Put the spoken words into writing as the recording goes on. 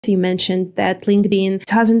You mentioned that LinkedIn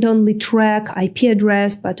doesn't only track IP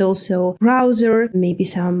address, but also browser, maybe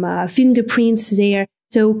some fingerprints there.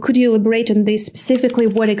 So could you elaborate on this specifically?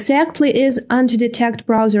 What exactly is anti-detect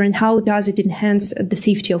browser and how does it enhance the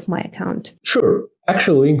safety of my account? Sure.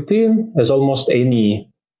 Actually, LinkedIn, as almost any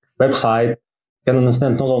website, can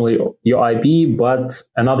understand not only your IP, but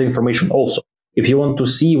another information also. If you want to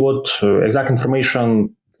see what exact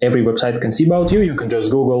information every website can see about you, you can just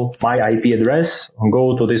Google my IP address and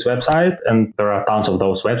go to this website, and there are tons of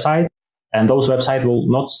those websites. And those websites will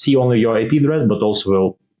not see only your IP address, but also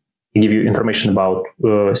will give you information about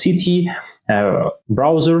city,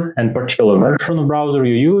 browser, and particular version of browser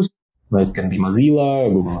you use. It can be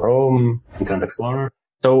Mozilla, Google Chrome, Internet Explorer.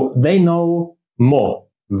 So they know more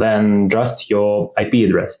than just your IP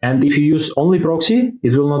address. And if you use only proxy,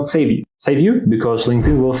 it will not save you because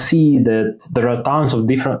LinkedIn will see that there are tons of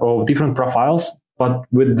different profiles, but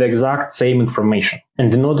with the exact same information.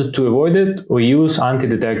 And in order to avoid it, we use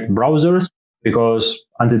anti-detect browsers because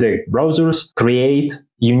anti-detect browsers create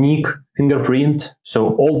unique fingerprint.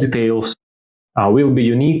 So all details will be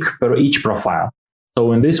unique per each profile.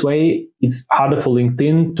 So in this way, it's harder for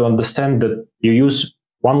LinkedIn to understand that you use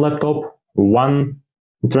one laptop, one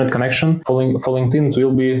internet connection. For LinkedIn, it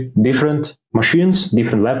will be different machines,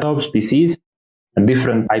 different laptops, PCs, and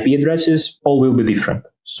different IP addresses. All will be different.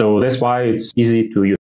 So that's why it's easy to use.